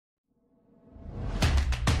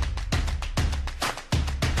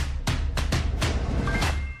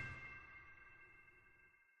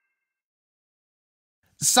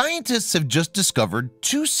Scientists have just discovered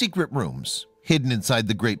two secret rooms hidden inside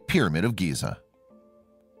the Great Pyramid of Giza.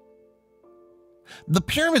 The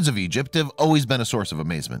pyramids of Egypt have always been a source of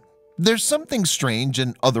amazement. There's something strange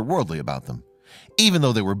and otherworldly about them, even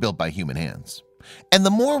though they were built by human hands. And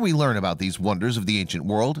the more we learn about these wonders of the ancient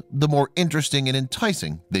world, the more interesting and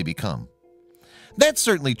enticing they become. That's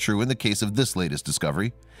certainly true in the case of this latest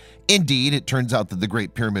discovery. Indeed, it turns out that the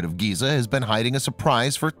Great Pyramid of Giza has been hiding a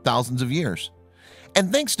surprise for thousands of years. And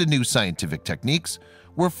thanks to new scientific techniques,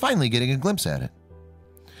 we're finally getting a glimpse at it.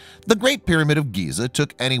 The Great Pyramid of Giza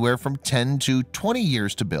took anywhere from 10 to 20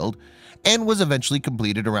 years to build and was eventually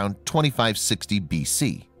completed around 2560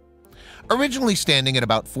 BC. Originally standing at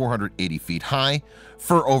about 480 feet high,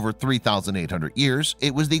 for over 3,800 years,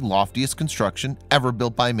 it was the loftiest construction ever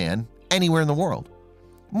built by man anywhere in the world.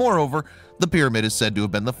 Moreover, the pyramid is said to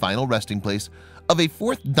have been the final resting place of a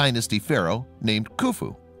 4th dynasty pharaoh named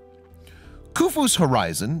Khufu. Khufu's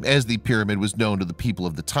horizon, as the pyramid was known to the people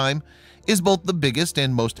of the time, is both the biggest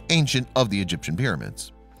and most ancient of the Egyptian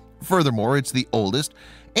pyramids. Furthermore, it's the oldest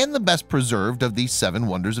and the best preserved of the 7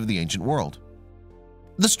 wonders of the ancient world.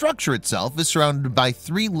 The structure itself is surrounded by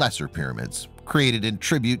 3 lesser pyramids, created in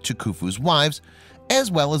tribute to Khufu's wives,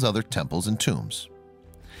 as well as other temples and tombs.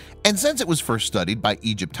 And since it was first studied by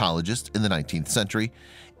Egyptologists in the 19th century,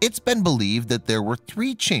 it's been believed that there were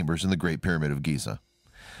 3 chambers in the Great Pyramid of Giza.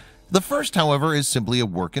 The first, however, is simply a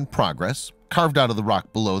work in progress, carved out of the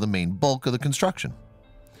rock below the main bulk of the construction.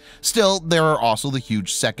 Still, there are also the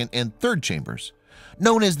huge second and third chambers,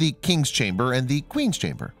 known as the King's Chamber and the Queen's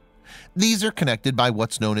Chamber. These are connected by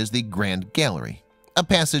what's known as the Grand Gallery, a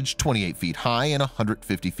passage 28 feet high and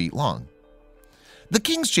 150 feet long. The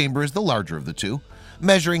King's Chamber is the larger of the two,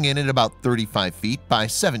 measuring in at about 35 feet by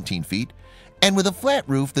 17 feet, and with a flat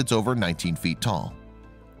roof that's over 19 feet tall.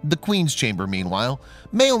 The Queen's Chamber, meanwhile,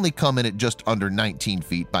 may only come in at just under 19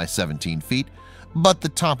 feet by 17 feet, but the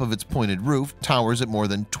top of its pointed roof towers at more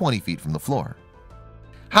than 20 feet from the floor.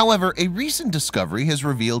 However, a recent discovery has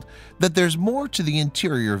revealed that there's more to the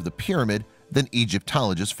interior of the pyramid than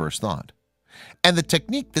Egyptologists first thought. And the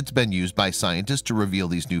technique that's been used by scientists to reveal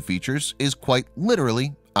these new features is quite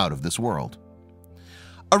literally out of this world.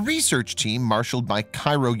 A research team marshaled by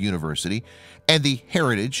Cairo University and the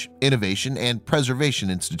Heritage, Innovation, and Preservation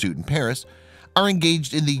Institute in Paris are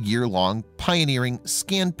engaged in the year-long pioneering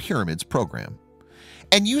Scan Pyramids program.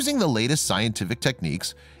 And using the latest scientific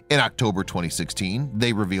techniques, in October 2016,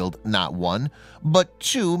 they revealed not 1, but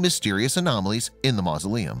 2 mysterious anomalies in the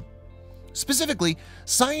mausoleum. Specifically,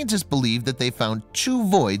 scientists believe that they found 2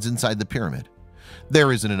 voids inside the pyramid.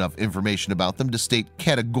 There isn't enough information about them to state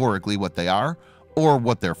categorically what they are or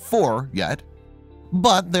what they're for yet,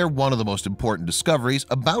 but they're one of the most important discoveries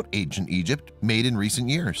about ancient Egypt made in recent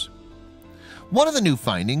years. One of the new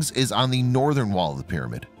findings is on the northern wall of the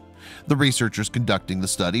pyramid. The researchers conducting the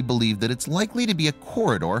study believe that it's likely to be a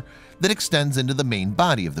corridor that extends into the main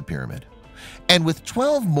body of the pyramid. And with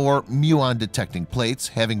 12 more muon detecting plates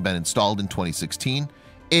having been installed in 2016,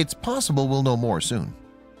 it's possible we'll know more soon.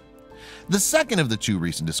 The second of the 2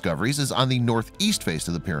 recent discoveries is on the northeast face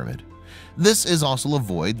of the pyramid. This is also a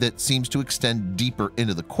void that seems to extend deeper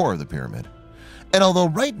into the core of the pyramid. And although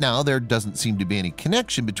right now there doesn't seem to be any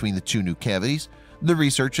connection between the 2 new cavities, the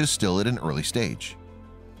research is still at an early stage.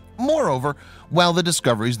 Moreover, while the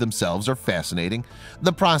discoveries themselves are fascinating,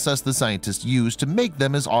 the process the scientists used to make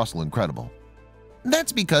them is also incredible.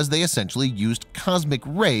 That's because they essentially used cosmic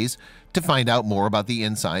rays to find out more about the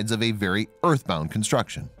insides of a very earthbound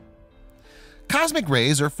construction. Cosmic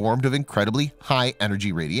rays are formed of incredibly high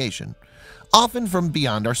energy radiation, often from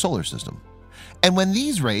beyond our solar system. And when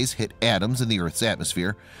these rays hit atoms in the Earth's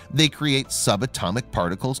atmosphere, they create subatomic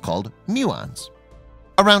particles called muons.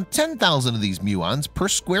 Around 10,000 of these muons per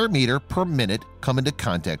square meter per minute come into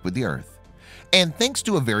contact with the Earth. And thanks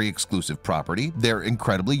to a very exclusive property, they're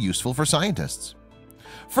incredibly useful for scientists.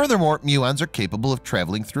 Furthermore, muons are capable of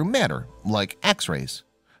traveling through matter, like X-rays,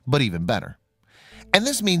 but even better. And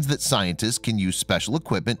this means that scientists can use special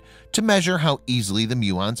equipment to measure how easily the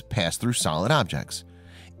muons pass through solid objects,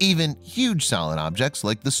 even huge solid objects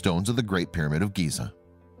like the stones of the Great Pyramid of Giza.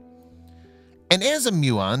 And as a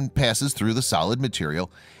muon passes through the solid material,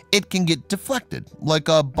 it can get deflected like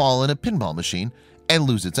a ball in a pinball machine and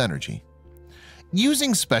lose its energy.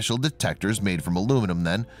 Using special detectors made from aluminum,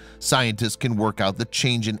 then, scientists can work out the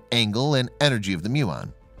change in angle and energy of the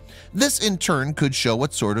muon. This in turn could show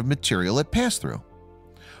what sort of material it passed through.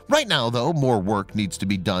 Right now, though, more work needs to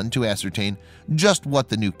be done to ascertain just what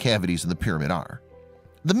the new cavities in the pyramid are.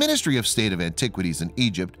 The Ministry of State of Antiquities in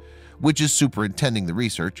Egypt, which is superintending the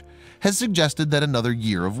research, has suggested that another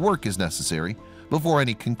year of work is necessary before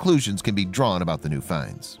any conclusions can be drawn about the new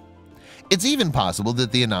finds. It's even possible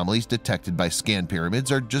that the anomalies detected by scan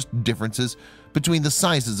pyramids are just differences between the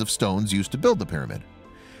sizes of stones used to build the pyramid.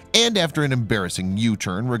 And after an embarrassing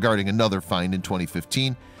U-turn regarding another find in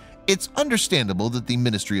 2015, it's understandable that the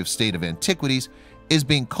Ministry of State of Antiquities is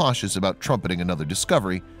being cautious about trumpeting another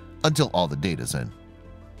discovery until all the data's in.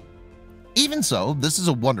 Even so, this is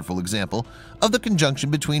a wonderful example of the conjunction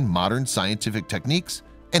between modern scientific techniques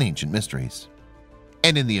and ancient mysteries.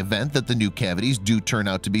 And in the event that the new cavities do turn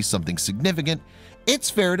out to be something significant, it's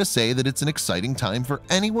fair to say that it's an exciting time for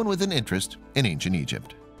anyone with an interest in ancient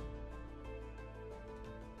Egypt.